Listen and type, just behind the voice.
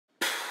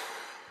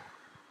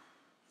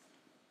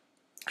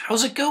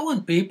How's it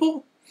going,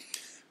 people?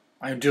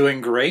 I'm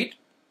doing great.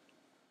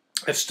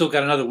 I've still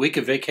got another week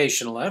of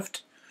vacation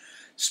left,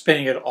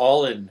 spending it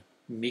all in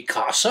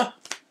Mikasa.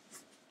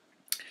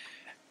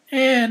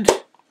 And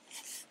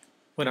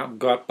went out and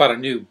bought a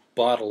new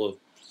bottle of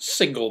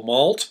single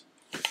malt.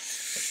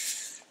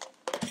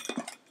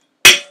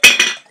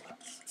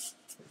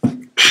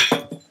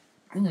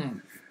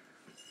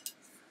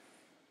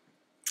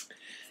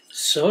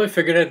 So I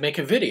figured I'd make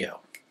a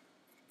video.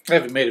 I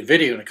haven't made a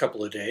video in a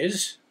couple of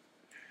days.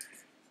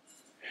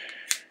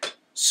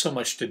 So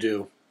much to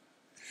do.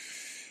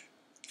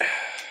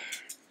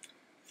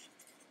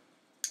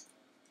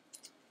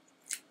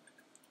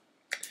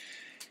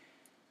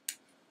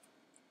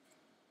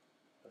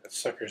 That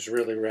sucker's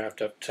really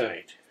wrapped up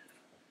tight.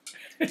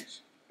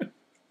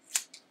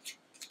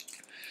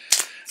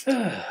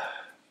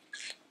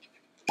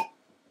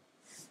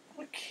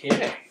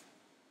 Okay.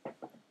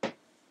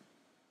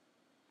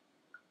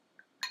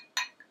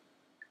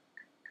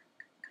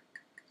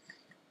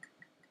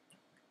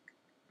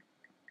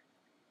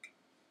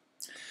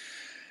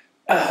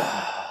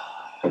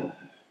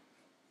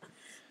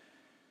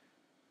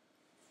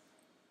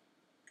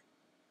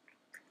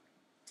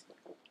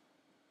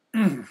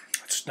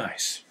 That's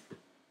nice.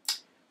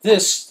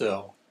 This,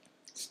 though,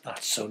 is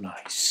not so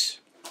nice.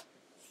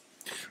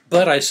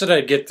 But I said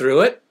I'd get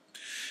through it,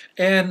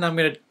 and I'm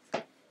going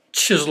to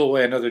chisel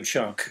away another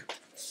chunk.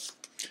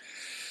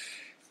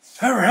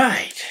 All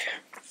right.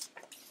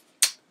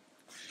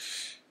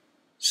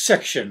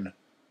 Section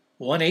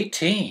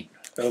 118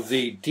 of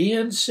the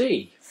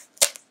DNC.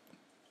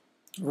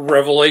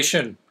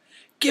 Revelation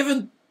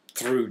given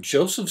through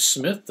Joseph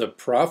Smith, the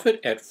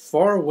prophet, at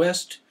Far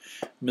West,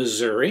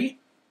 Missouri,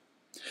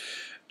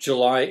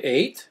 July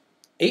 8th,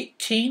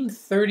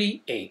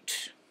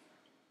 1838.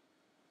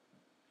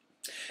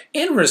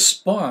 In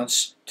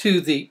response to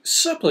the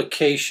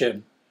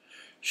supplication,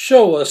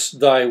 "Show us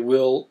thy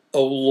will,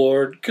 O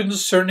Lord,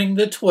 concerning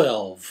the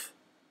 12,"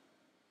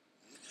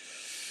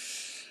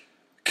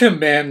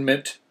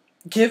 commandment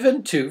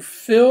given to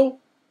fill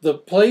the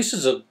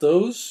places of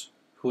those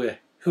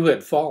who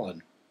had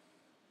fallen.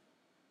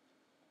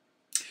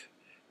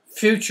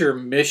 Future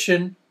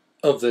mission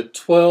of the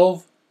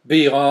 12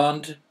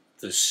 beyond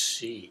the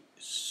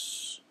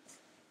seas.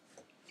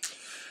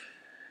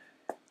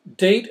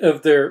 Date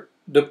of their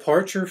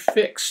departure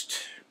fixed.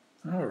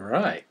 All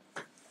right.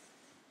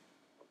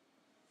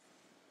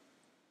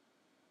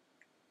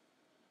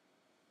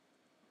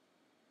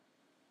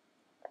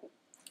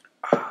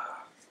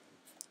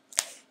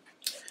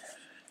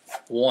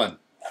 One.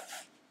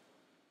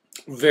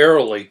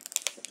 Verily,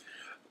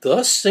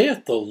 thus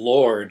saith the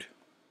Lord,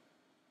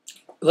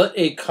 let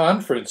a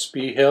conference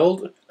be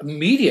held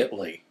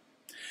immediately.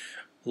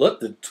 Let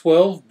the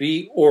 12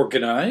 be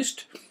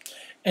organized,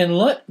 and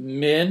let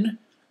men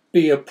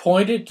be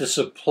appointed to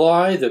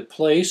supply the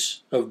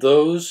place of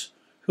those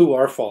who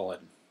are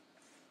fallen.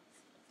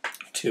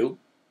 2.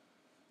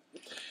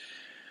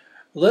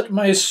 Let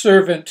my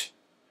servant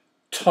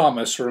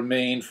Thomas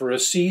remain for a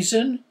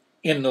season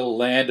in the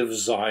land of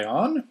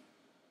Zion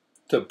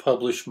to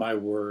publish my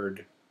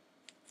word.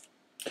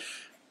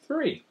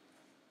 3.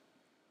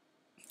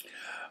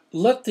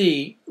 Let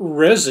the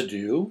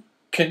residue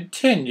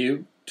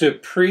continue to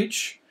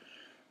preach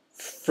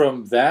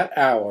from that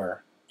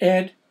hour,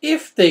 and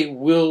if they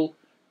will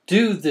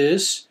do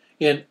this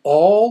in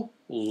all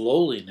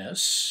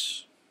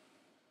lowliness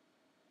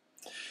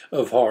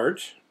of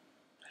heart,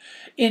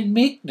 in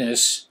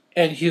meekness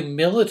and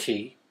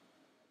humility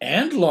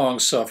and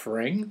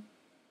long-suffering,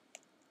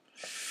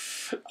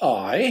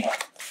 I,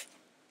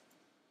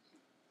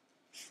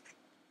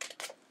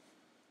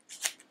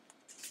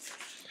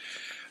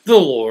 the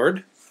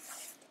Lord,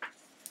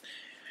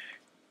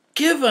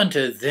 give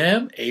unto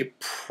them a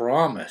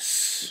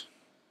promise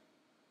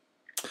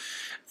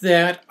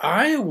that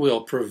I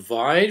will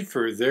provide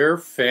for their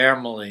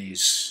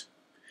families,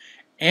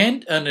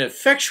 and an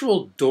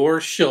effectual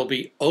door shall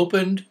be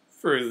opened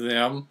for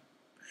them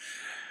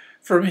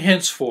from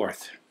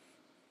henceforth.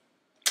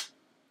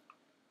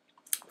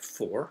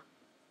 4.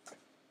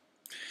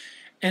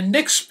 And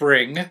next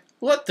spring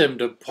let them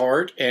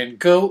depart and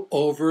go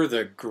over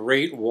the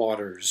great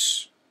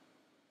waters,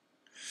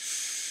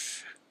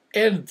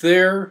 and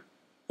there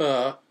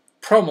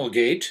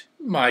promulgate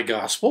my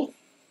gospel,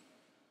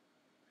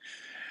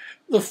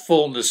 the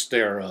fullness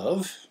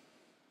thereof,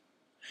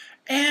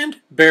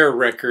 and bear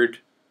record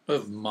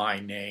of my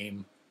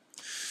name.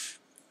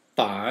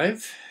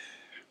 5.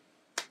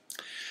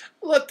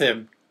 Let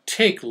them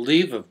take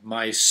leave of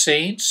my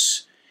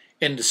saints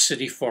in the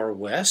city far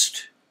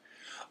west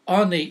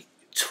on the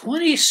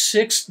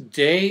 26th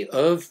day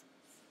of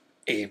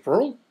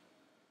April.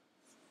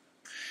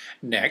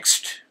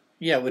 Next,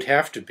 yeah, it would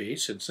have to be,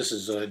 since this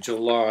is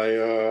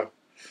July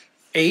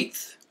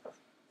 8th.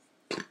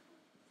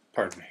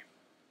 Pardon me.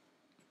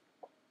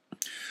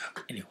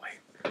 Anyway.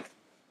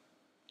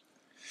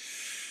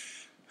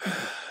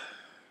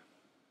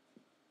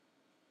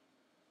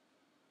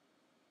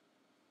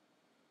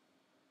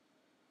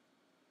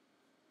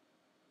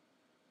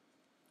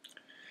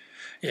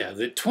 Yeah,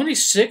 the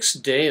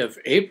 26th day of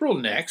April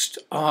next,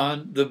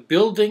 on the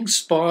building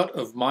spot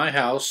of my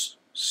house,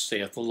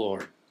 saith the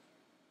Lord.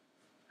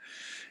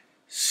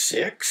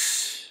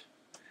 6.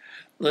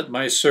 Let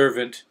my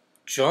servant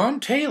John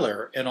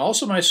Taylor, and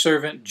also my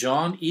servant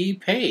John E.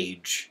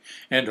 Page,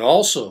 and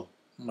also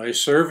my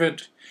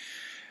servant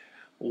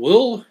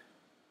Wilford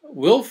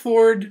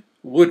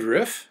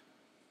Woodruff,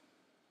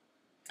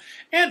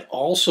 and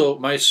also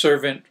my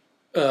servant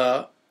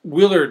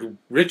Willard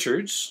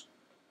Richards,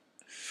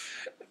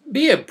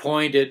 be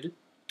appointed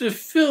to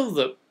fill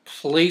the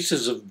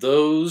places of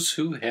those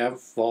who have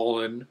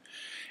fallen,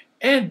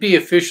 and be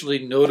officially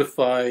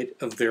notified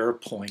of their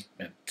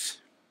appointment.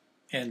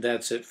 And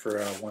that's it for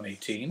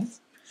 118.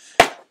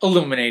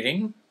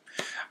 Illuminating.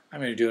 I'm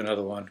going to do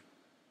another one,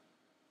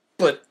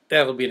 but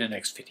that'll be in the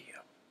next video.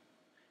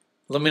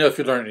 Let me know if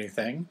you learned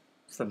anything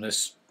from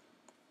this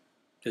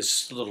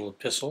little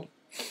epistle.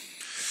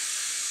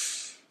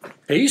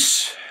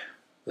 Peace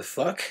the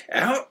fuck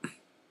out.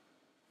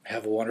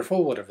 Have a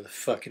wonderful whatever the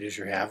fuck it is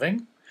you're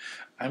having.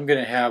 I'm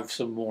going to have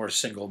some more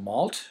single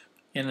malt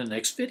in the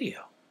next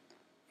video.